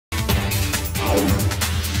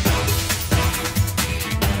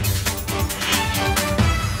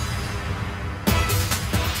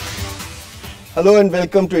Hello and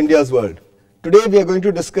welcome to India's World. Today we are going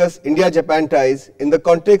to discuss India-Japan ties in the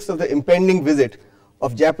context of the impending visit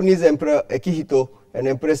of Japanese Emperor Akihito and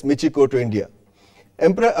Empress Michiko to India.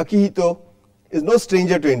 Emperor Akihito is no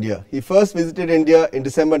stranger to India. He first visited India in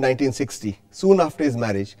December 1960, soon after his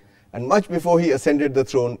marriage, and much before he ascended the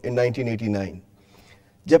throne in 1989.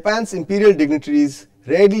 Japan's imperial dignitaries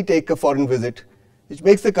rarely take a foreign visit, which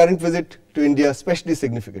makes the current visit to India especially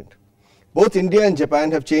significant. Both India and Japan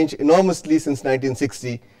have changed enormously since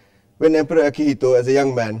 1960, when Emperor Akihito, as a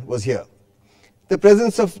young man, was here. The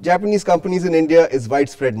presence of Japanese companies in India is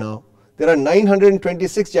widespread now. There are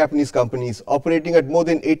 926 Japanese companies operating at more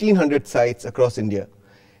than 1,800 sites across India.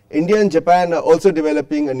 India and Japan are also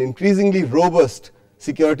developing an increasingly robust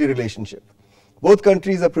security relationship. Both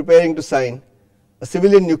countries are preparing to sign a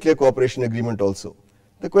civilian nuclear cooperation agreement also.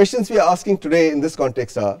 The questions we are asking today in this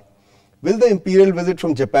context are, will the imperial visit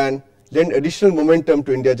from Japan lend additional momentum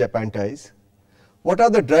to India-Japan ties? What are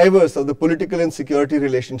the drivers of the political and security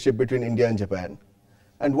relationship between India and Japan?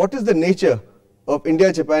 And what is the nature of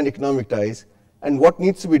India-Japan economic ties, and what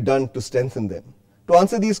needs to be done to strengthen them? To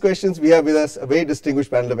answer these questions, we have with us a very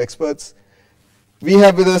distinguished panel of experts. We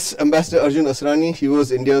have with us Ambassador Arjun Asrani. He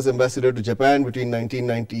was India's ambassador to Japan between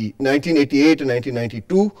 1988 and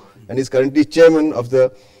 1992, and is currently chairman of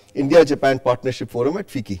the India-Japan Partnership Forum at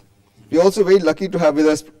FICCI. We are also very lucky to have with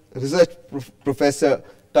us Research Professor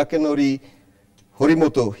Takenori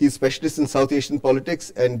Horimoto. He is specialist in South Asian politics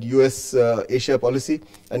and US Asia policy,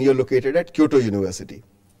 and you are located at Kyoto University.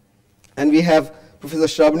 And we have Professor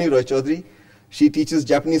Srabani Roychoudhury. She teaches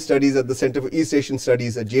Japanese studies at the Center for East Asian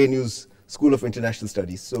Studies at JNU's School of International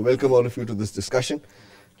Studies. So welcome all of you to this discussion.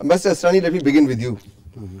 Ambassador Asrani, let me begin with you.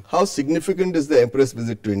 How significant is the Emperor's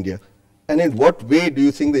visit to India? And in what way do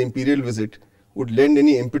you think the imperial visit would lend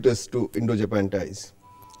any impetus to Indo-Japan ties?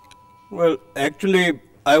 Well, actually,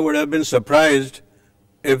 I would have been surprised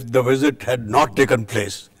if the visit had not taken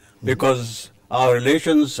place, because our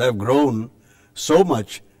relations have grown so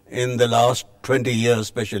much in the last 20 years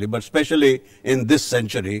especially, but especially in this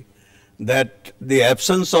century, that the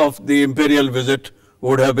absence of the imperial visit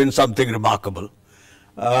would have been something remarkable.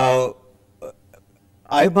 I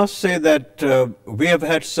must say that we have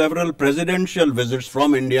had several presidential visits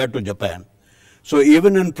from India to Japan. So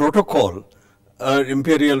even in protocol, an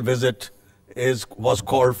imperial visit was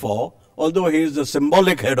called for. Although he is the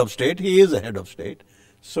symbolic head of state, he is a head of state.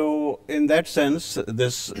 So in that sense,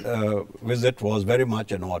 this visit was very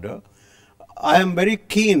much in order. I am very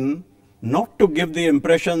keen not to give the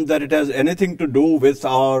impression that it has anything to do with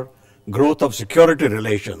our growth of security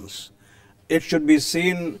relations. It should be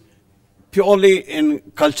seen purely in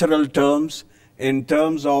cultural terms, in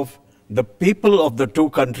terms of the people of the two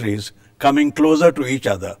countries coming closer to each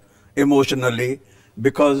other emotionally,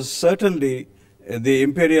 because certainly the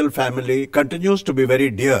imperial family continues to be very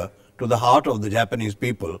dear to the heart of the Japanese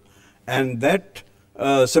people, and that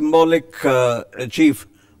symbolic chief,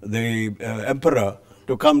 the emperor,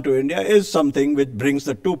 to come to India is something which brings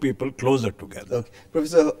the two people closer together. Okay.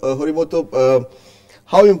 Professor Horimoto,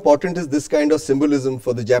 how important is this kind of symbolism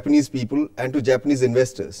for the Japanese people and to Japanese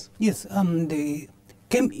investors? Yes,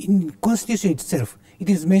 in Constitution itself, it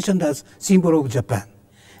is mentioned as symbol of Japan.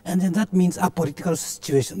 And then that means a political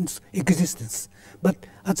situation's existence. But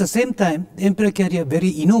at the same time, the emperor carried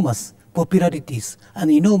very enormous popularities and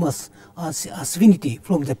enormous affinity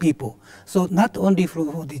from the people. So not only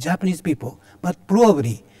for the Japanese people, but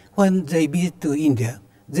probably when they visit to India,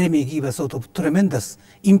 they may give a sort of tremendous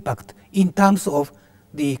impact in terms of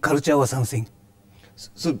the culture or something.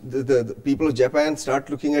 So the people of Japan start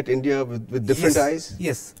looking at India with different eyes?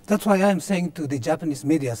 Yes, that's why I'm saying to the Japanese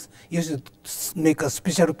medias, you should make a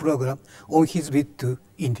special program on his visit to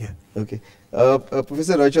India. Okay.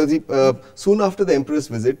 Professor Roychoudhury, soon after the Emperor's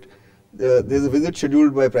visit, there's a visit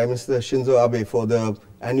scheduled by Prime Minister Shinzo Abe for the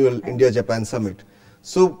annual India-Japan summit.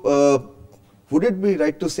 So would it be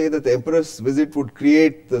right to say that the Emperor's visit would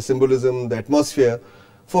create the symbolism, the atmosphere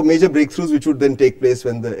for major breakthroughs which would then take place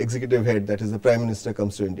when the executive head, that is the Prime Minister,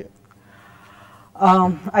 comes to India?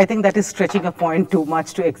 I think that is stretching a point too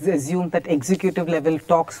much to assume that executive level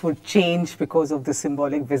talks would change because of the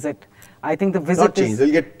symbolic visit. I think the visit Not change,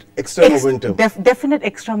 they'll get extra momentum. Definite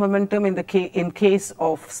extra momentum in case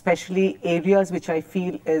of especially areas which I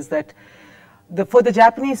feel is that for the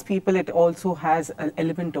Japanese people it also has an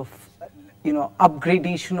element of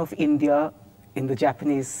upgradation of India in the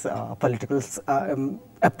Japanese political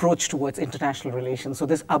approach towards international relations. So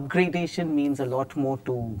this upgradation means a lot more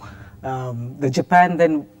to the Japan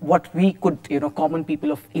than what we could, common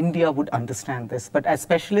people of India would understand this. But as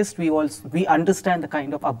specialists, we understand the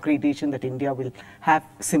kind of upgradation that India will have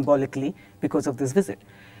symbolically because of this visit.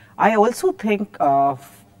 I also think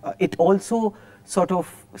it also sort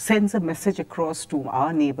of sends a message across to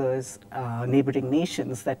our neighbors, neighboring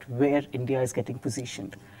nations, that where India is getting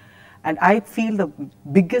positioned. And I feel the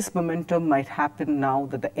biggest momentum might happen now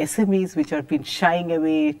that the SMEs which have been shying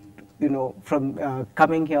away, from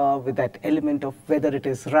coming here with that element of whether it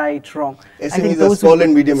is right, wrong. SMEs are small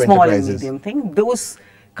and medium enterprises. Small and medium thing. Those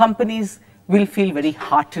companies will feel very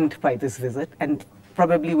heartened by this visit, and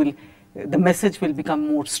probably the message will become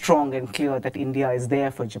more strong and clear that India is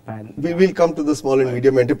there for Japan. We will come to the small and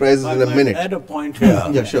medium enterprises in a minute. Add a point here.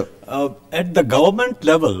 Yeah, sure. At the government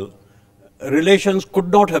level, relations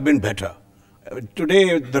could not have been better.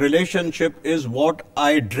 Today, the relationship is what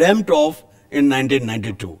I dreamt of in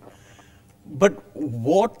 1992. But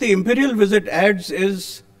what the Imperial visit adds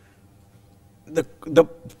is the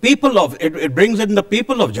people of, it brings in the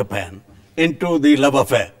people of Japan into the love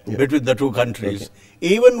affair between the two countries. Okay.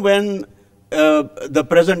 Even when the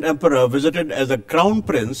present emperor visited as a crown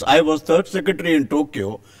prince, I was third secretary in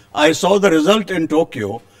Tokyo. I saw the result in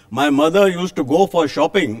Tokyo. My mother used to go for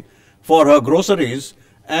shopping for her groceries,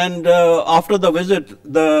 and after the visit,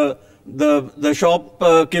 the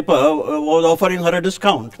shopkeeper was offering her a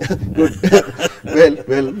discount. Good.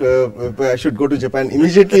 Well, I should go to Japan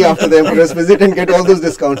immediately after the emperor's visit and get all those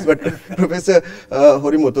discounts. But Professor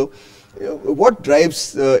Horimoto, what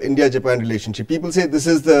drives India-Japan relationship? People say this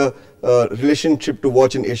is the relationship to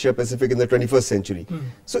watch in Asia-Pacific in the 21st century.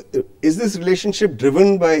 So is this relationship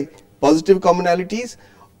driven by positive commonalities,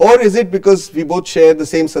 or is it because we both share the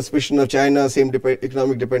same suspicion of China, same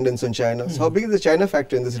economic dependence on China? So how big is the China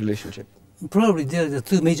factor in this relationship? Probably there are the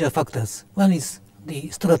two major factors. One is the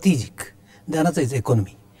strategic, the other is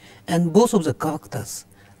economy. And both of the factors,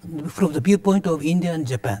 from the viewpoint of India and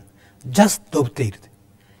Japan, just dovetailed.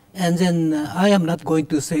 And then I am not going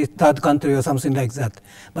to say third country or something like that.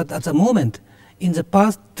 But at the moment, in the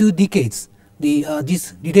past 2 decades,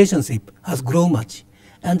 this relationship has grown much.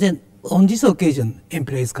 And then on this occasion,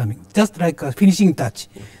 Imperial is coming, just like a finishing touch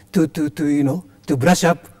to brush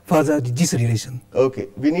up further this relation. Okay,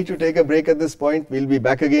 we need to take a break at this point. We'll be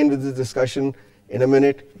back again with this discussion in a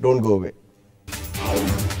minute. Don't go away.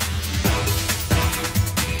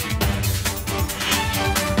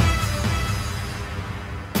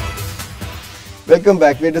 Welcome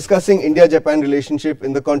back. We're discussing India-Japan relationship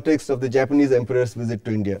in the context of the Japanese emperor's visit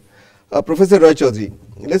to India. Professor Roychoudhury,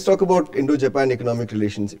 let's talk about Indo-Japan economic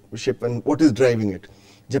relationship and what is driving it.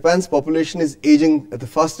 Japan's population is aging at the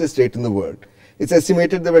fastest rate in the world. It's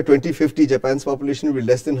estimated that by 2050, Japan's population will be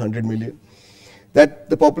less than 100 million. That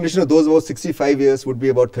the population of those about 65 years would be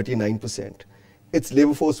about 39%. Its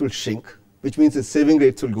labor force will shrink, which means its saving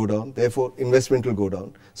rates will go down, therefore investment will go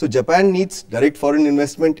down. So Japan needs direct foreign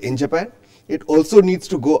investment in Japan. It also needs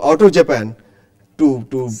to go out of Japan to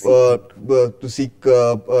seek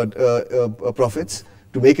profits,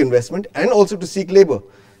 to make investment, and also to seek labor.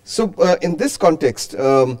 So in this context,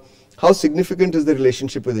 how significant is the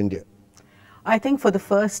relationship with India? I think for the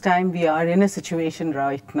first time we are in a situation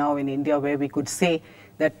right now in India where we could say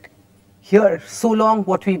that here, so long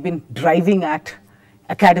what we've been driving at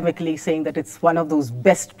academically, saying that it's one of those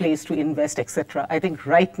best places to invest, etc. I think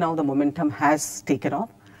right now the momentum has taken off.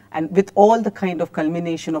 And with all the kind of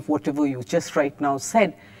culmination of whatever you just right now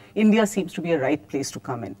said, India seems to be a right place to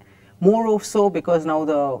come in. More so because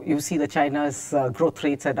now you see the China's growth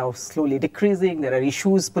rates are now slowly decreasing. There are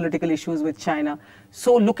issues, political issues with China.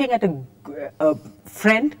 So looking at a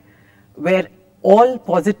friend where all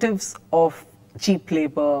positives of cheap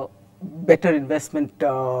labor, better investment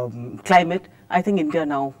climate, I think India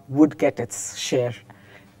now would get its share.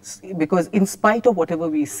 Because in spite of whatever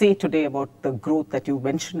we say today about the growth that you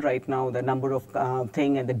mentioned right now, the number of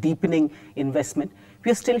thing and the deepening investment, we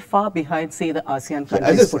are still far behind, say, the ASEAN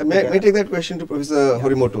countries. May I take that question to Professor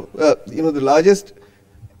Horimoto? The largest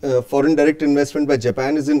foreign direct investment by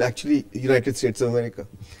Japan is in actually United States of America.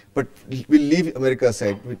 But we'll leave America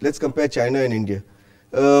aside. Let's compare China and India.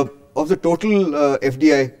 Of the total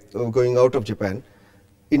FDI going out of Japan,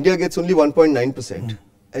 India gets only 1.9%.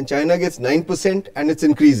 And China gets 9% and it's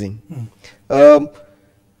increasing. FDI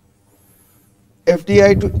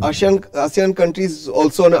to ASEAN countries is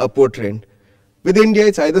also on an upward trend. With India,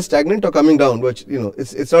 it's either stagnant or coming down, but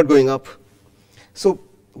it's not going up. So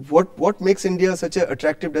what makes India such an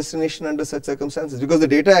attractive destination under such circumstances? Because the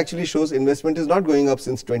data actually shows investment is not going up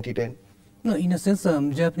since 2010. No, in a sense,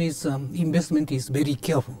 Japanese investment is very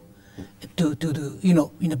careful to do,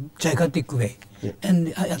 in a gigantic way. Yeah.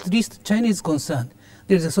 And at least China is concerned.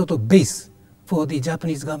 There is a sort of base for the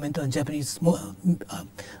Japanese government and Japanese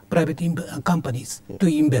private companies to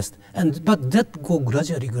invest, but that go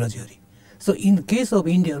gradually. So in case of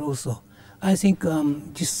India also, I think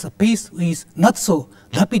this pace is not so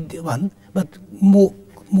rapid one, but more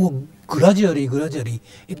gradually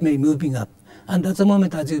it may be moving up. And at the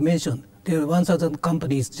moment, as you mentioned, there are 1,000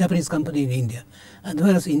 companies, Japanese company in India, and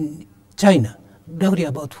whereas in China, roughly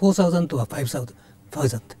about 4,000 to 5,000.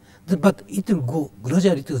 But it will go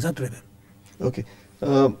gradually to that level. Okay.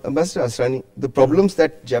 Ambassador Asrani, the problems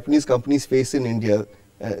that Japanese companies face in India,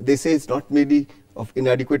 they say it's not merely of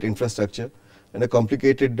inadequate infrastructure and a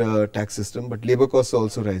complicated tax system, but labor costs are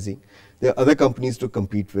also rising. There are other companies to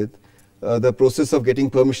compete with. The process of getting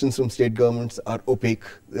permissions from state governments are opaque.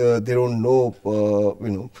 They don't know,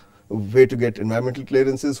 where to get environmental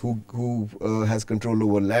clearances, who has control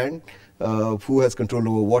over land, who has control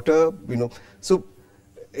over water. So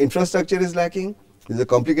infrastructure is lacking. There's a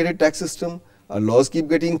complicated tax system. Our laws keep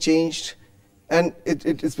getting changed, and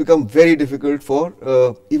it's become very difficult for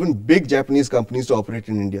even big Japanese companies to operate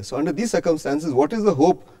in India. So under these circumstances, what is the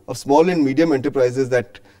hope of small and medium enterprises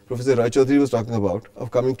that Professor Roychoudhury was talking about,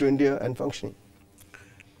 of coming to India and functioning?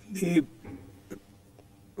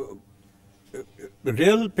 The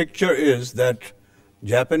real picture is that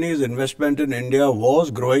Japanese investment in India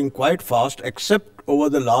was growing quite fast, except over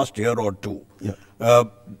the last year or two. Yeah.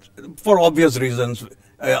 For obvious reasons,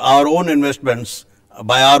 our own investments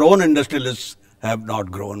by our own industrialists have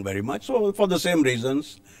not grown very much. So for the same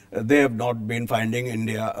reasons, they have not been finding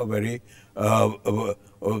India a very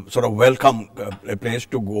sort of welcome place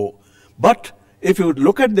to go. But if you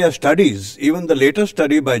look at their studies, even the latest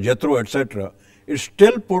study by Jethro, etc., it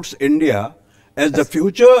still puts India as the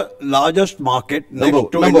future largest market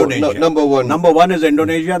next to Indonesia. Number one. Number one is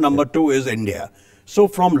Indonesia, number two is India. So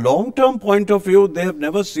from long-term point of view, they have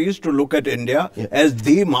never ceased to look at India as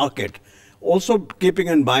the market. Also keeping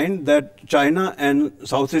in mind that China and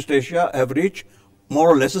Southeast Asia have reached more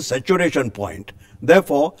or less a saturation point.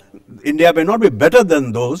 Therefore, India may not be better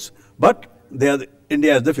than those, but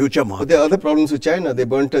India is the future market. But there are other problems with China. They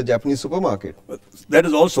burnt a Japanese supermarket. That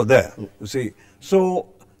is also there, you see.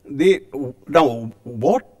 So now,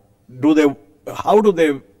 how do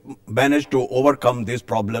they manage to overcome these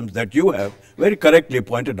problems that you have very correctly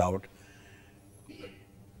pointed out?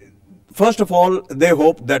 First of all, they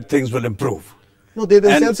hope that things will improve. No, they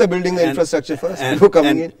themselves are building the infrastructure first before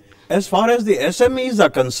coming in. As far as the SMEs are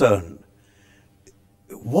concerned,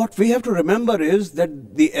 what we have to remember is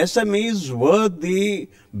that the SMEs were the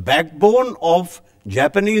backbone of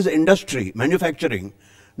Japanese industry, manufacturing.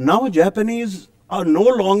 Now Japanese are no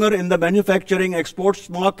longer in the manufacturing exports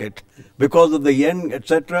market because of the yen,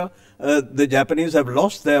 etc. The Japanese have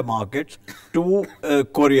lost their markets to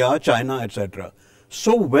Korea, China, etc.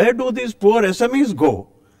 So where do these poor SMEs go?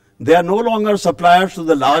 They are no longer suppliers to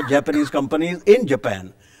the large Japanese companies in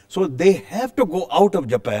Japan. So they have to go out of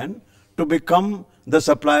Japan to become the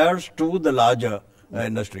suppliers to the larger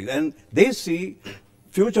industries. And they see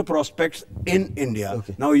future prospects in India.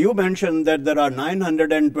 Okay. Now you mentioned that there are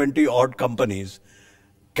 920 odd companies.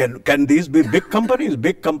 Can these be big companies?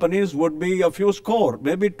 Big companies would be a few score,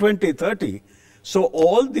 maybe 20, 30. So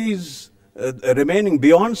all these remaining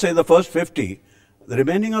beyond, say, the first 50, the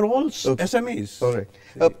remaining are all SMEs. All right.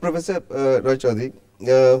 Professor Roychoudhury,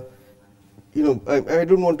 I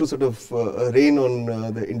don't want to sort of rain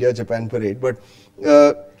on the India-Japan parade, but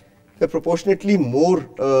there are proportionately more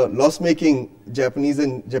loss-making Japanese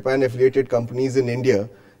and Japan-affiliated companies in India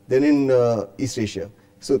than in East Asia.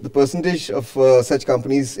 So the percentage of such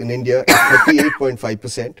companies in India is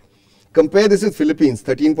 38.5%. Compare this with Philippines,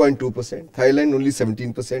 13.2%, Thailand only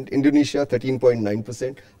 17%, Indonesia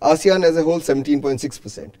 13.9%, ASEAN as a whole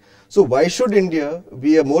 17.6%. So why should India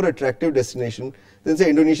be a more attractive destination than say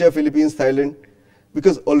Indonesia, Philippines, Thailand?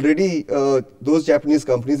 Because already those Japanese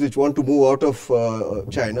companies which want to move out of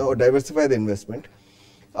China or diversify the investment,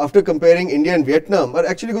 after comparing India and Vietnam, are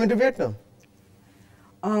actually going to Vietnam.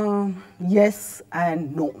 Yes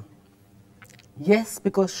and no. Yes,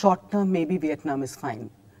 because short term maybe Vietnam is fine.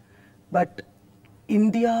 But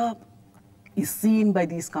India is seen by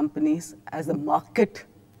these companies as a market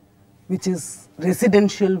which is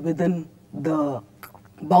residential within the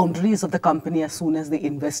boundaries of the company as soon as they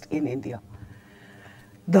invest in India.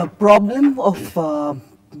 The problem of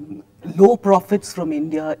low profits from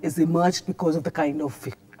India is emerged because of the kind of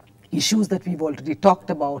issues that we've already talked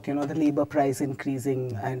about, the labor price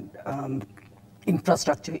increasing and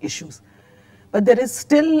infrastructure issues. But there is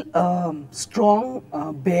still strong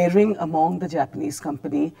bearing among the Japanese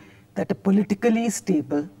company that a politically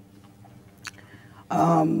stable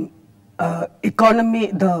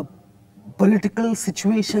economy, the political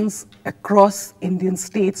situations across Indian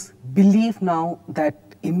states believe now that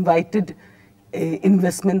invited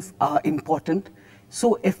investments are important.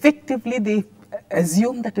 So effectively they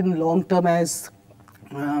assume that in the long term, as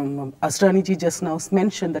Asrani ji just now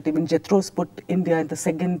mentioned, that even JETRO's put India in the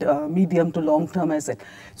second medium to long term as it.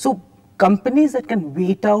 So companies that can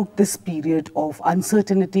wait out this period of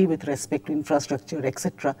uncertainty with respect to infrastructure,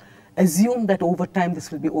 etc., assume that over time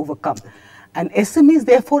this will be overcome. And SMEs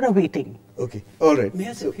therefore are waiting. Okay, all right. May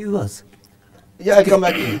I say a few words? Yeah, I'll come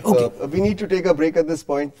back to you. Okay. We need to take a break at this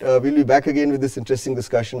point. We'll be back again with this interesting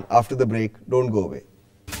discussion after the break. Don't go away.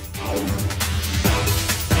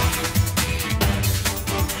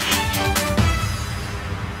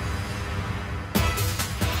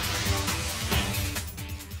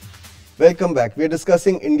 Welcome back. We are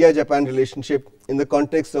discussing India-Japan relationship in the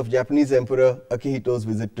context of Japanese Emperor Akihito's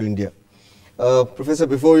visit to India. Professor,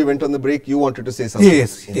 before we went on the break, you wanted to say something.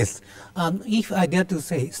 Yes, yes. If I dare to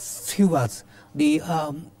say few words, the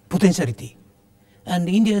potentiality. And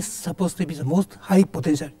India is supposed to be the most high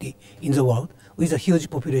potentiality in the world with a huge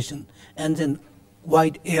population and then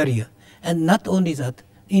wide area. And not only that,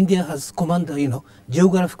 India has commanded,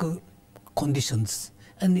 geographical conditions.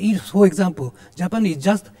 And if, for example, Japan is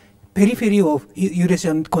just periphery of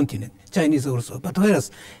Eurasian continent, Chinese also. But whereas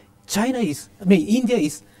India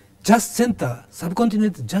is just center,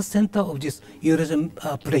 subcontinent just center of this Eurasian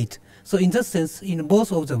plate. So in that sense, in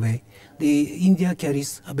both of the way, India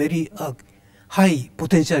carries a very high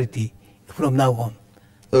potentiality from now on.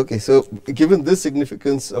 Okay, so given this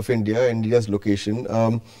significance of India's location,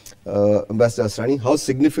 Ambassador Asrani, how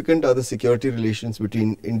significant are the security relations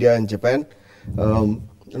between India and Japan?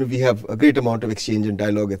 We have a great amount of exchange and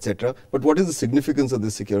dialogue, etc. But what is the significance of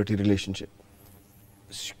this security relationship?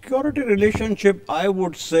 Security relationship, I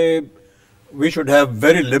would say we should have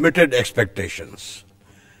very limited expectations.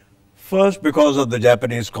 First, because of the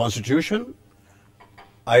Japanese constitution.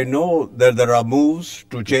 I know that there are moves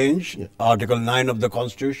to change Article 9 of the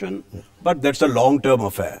constitution, but that's a long-term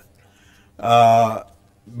affair.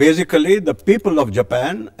 Basically, the people of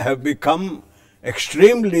Japan have become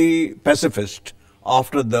extremely pacifist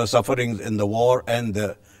after the sufferings in the war and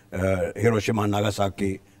the Hiroshima and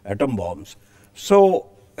Nagasaki atom bombs. So,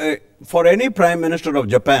 for any Prime Minister of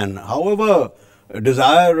Japan, however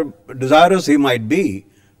desirous he might be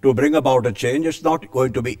to bring about a change, it's not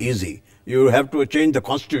going to be easy. You have to change the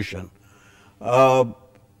constitution. But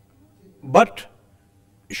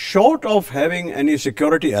short of having any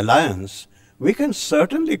security alliance, we can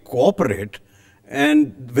certainly cooperate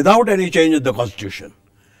and without any change in the constitution.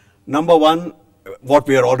 Number one, what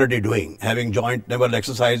we are already doing, having joint naval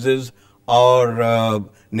exercises, our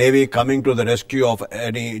Navy coming to the rescue of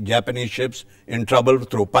any Japanese ships in trouble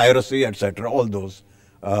through piracy, etc., all those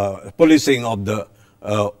policing of the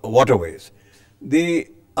waterways. The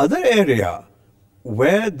other area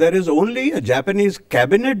where there is only a Japanese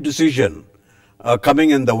cabinet decision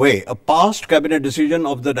coming in the way, a past cabinet decision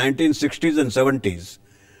of the 1960s and 70s,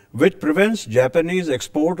 which prevents Japanese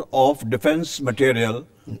export of defense material,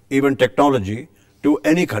 even technology, to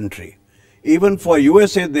any country. Even for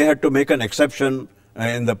USA, they had to make an exception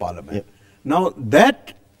in the parliament. Now,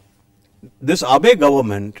 this Abe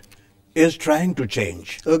government is trying to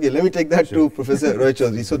change. Okay, let me take that to Professor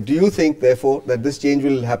Roychoudhury. So, do you think, therefore, that this change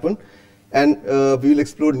will happen and we will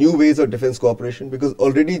explore new ways of defense cooperation? Because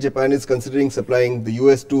already Japan is considering supplying the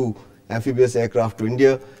US 2 amphibious aircraft to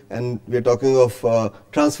India, and we are talking of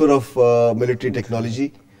transfer of military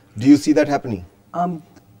technology. Do you see that happening?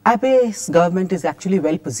 Abe's government is actually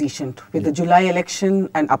well positioned with the July election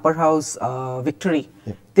and upper house victory.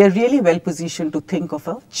 They're really well positioned to think of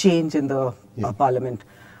a change in the parliament.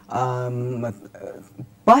 But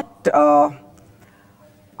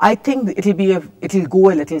I think it'll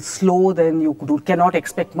go a little slow. Then you cannot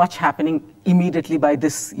expect much happening immediately by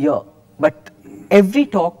this year. But every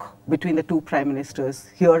talk between the two prime ministers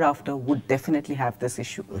hereafter would definitely have this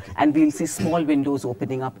issue, and we'll see small windows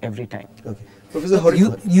opening up every time. Okay. Professor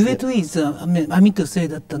Horimoto. UA2 is, I mean to say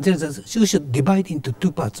that you should divide into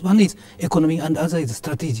two parts. One is economy and other is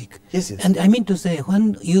strategic. Yes. And I mean to say,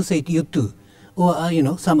 when you say U2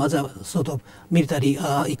 or some other sort of military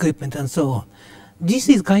equipment and so on, this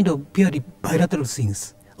is kind of purely bilateral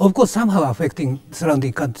things. Of course, somehow affecting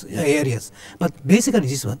surrounding areas, but basically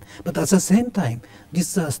this one. But at the same time,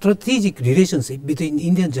 this strategic relationship between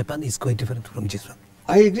India and Japan is quite different from this one.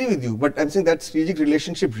 I agree with you, but I'm saying that strategic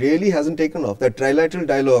relationship really hasn't taken off. That trilateral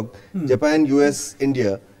dialogue, Japan, US,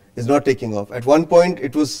 India, is not taking off. At one point,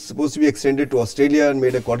 it was supposed to be extended to Australia and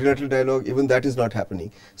made a quadrilateral dialogue. Even that is not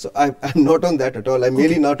happening. So I'm not on that at all. I'm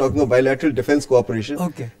merely now talking of bilateral defense cooperation.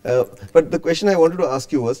 But the question I wanted to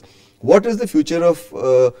ask you was, what is the future of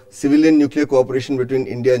civilian nuclear cooperation between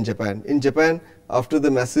India and Japan? In Japan, after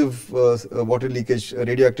the massive water leakage,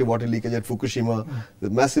 radioactive water leakage at Fukushima, the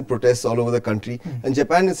massive protests all over the country, and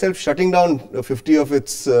Japan itself shutting down 50 of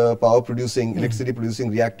its power producing, electricity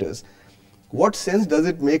producing reactors. What sense does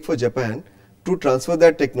it make for Japan to transfer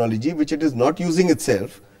that technology, which it is not using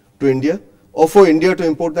itself, to India, or for India to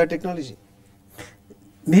import that technology?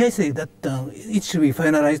 May I say that it should be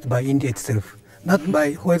finalized by India itself, not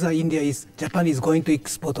by whether Japan is going to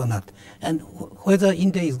export or not, and whether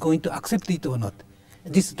India is going to accept it or not.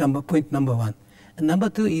 This is point number one. And number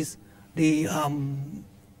two is the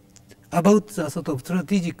about the sort of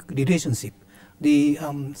strategic relationship. The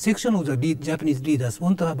section of the Japanese leaders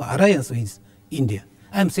want to have an alliance with India.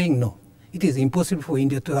 I am saying no. It is impossible for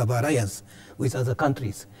India to have an alliance with other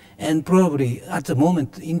countries. And probably at the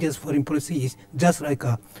moment, India's foreign policy is just like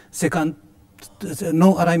a second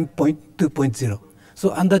no alignment point 2.0.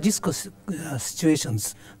 So under these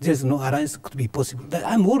situations, there is no alliance could be possible. But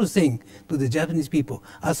I'm always saying to the Japanese people,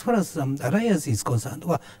 as far as alliance is concerned,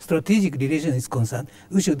 or strategic relation is concerned,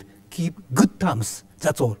 we should keep good terms.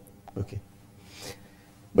 That's all. Okay.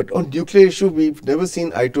 But on nuclear issue, we've never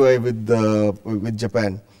seen eye to eye with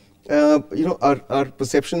Japan. Our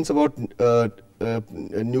perceptions about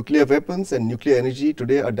nuclear weapons and nuclear energy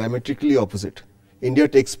today are diametrically opposite. India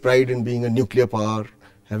takes pride in being a nuclear power,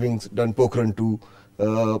 having done Pokhran 2,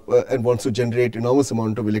 and wants to generate enormous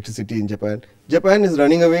amount of electricity in Japan. Japan is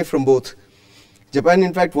running away from both. Japan,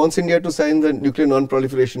 in fact, wants India to sign the Nuclear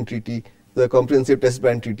Non-Proliferation Treaty, the Comprehensive Test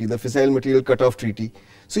Ban Treaty, the Fissile Material Cutoff Treaty.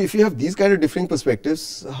 So if you have these kind of differing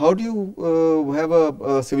perspectives, how do you have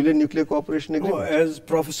a civilian nuclear cooperation agreement? As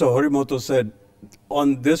Professor Horimoto said,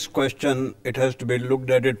 on this question, it has to be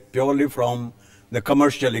looked at it purely from the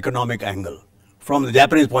commercial economic angle. From the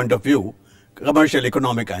Japanese point of view, commercial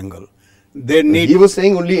economic angle. They need. He was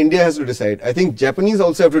saying only India has to decide. I think Japanese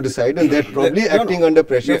also have to decide, and they're probably acting under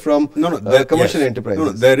pressure from commercial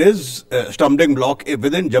enterprises. There is a stumbling block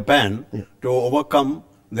within Japan to overcome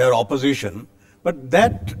their opposition, but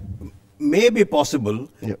that may be possible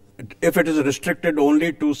if it is restricted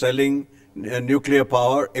only to selling nuclear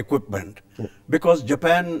power equipment, because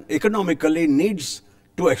Japan economically needs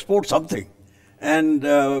to export something, and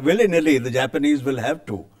willy-nilly the Japanese will have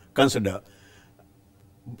to consider.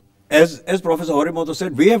 As Professor Horimoto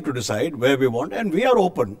said, we have to decide where we want, and we are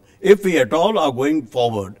open. If we at all are going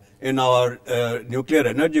forward in our nuclear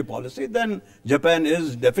energy policy, then Japan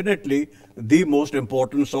is definitely the most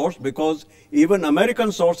important source, because even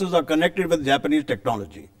American sources are connected with Japanese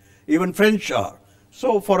technology. Even French are.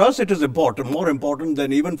 So for us it is important, more important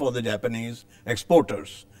than even for the Japanese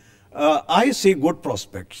exporters. I see good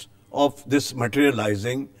prospects of this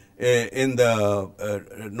materializing in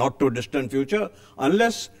the not too distant future,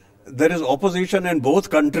 unless there is opposition in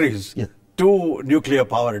both countries to nuclear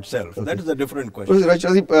power itself. That is a different question.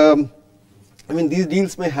 Roychoudhury, I mean, these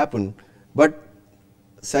deals may happen, but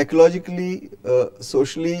psychologically,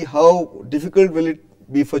 socially, how difficult will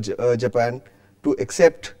it be for Japan to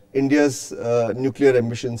accept India's nuclear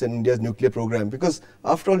ambitions and India's nuclear program? Because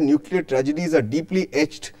after all, nuclear tragedies are deeply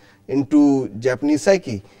etched into Japanese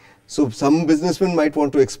psyche. So some businessmen might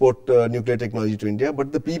want to export nuclear technology to India,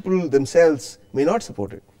 but the people themselves may not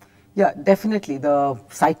support it. Yeah, definitely. The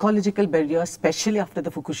psychological barrier, especially after the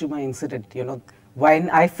Fukushima incident, when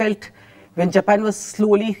Japan was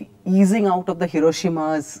slowly easing out of the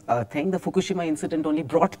Hiroshima's thing, the Fukushima incident only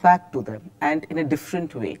brought back to them, and in a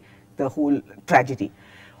different way, the whole tragedy.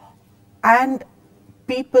 And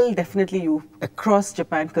people definitely across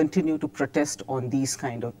Japan continue to protest on these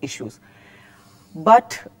kind of issues.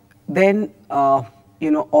 But then,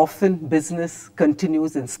 often business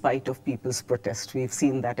continues in spite of people's protest. We've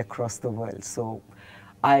seen that across the world. So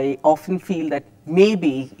I often feel that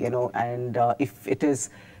maybe, if it is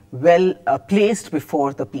well placed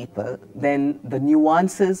before the people, then the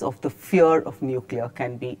nuances of the fear of nuclear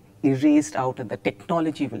can be erased out and the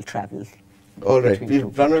technology will travel. All right,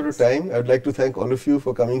 we've run out of time. I would like to thank all of you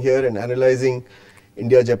for coming here and analyzing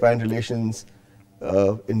India-Japan relations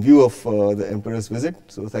in view of the Emperor's visit.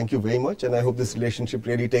 So thank you very much, and I hope this relationship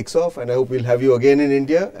really takes off, and I hope we'll have you again in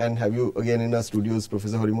India and have you again in our studios,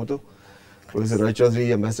 Professor Horimoto, Professor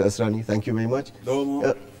Roychoudhury, Ambassador Asrani. Thank you very much.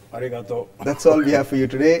 Arigato. That's all we have for you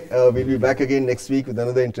today. We'll be back again next week with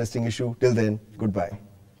another interesting issue. Till then, goodbye.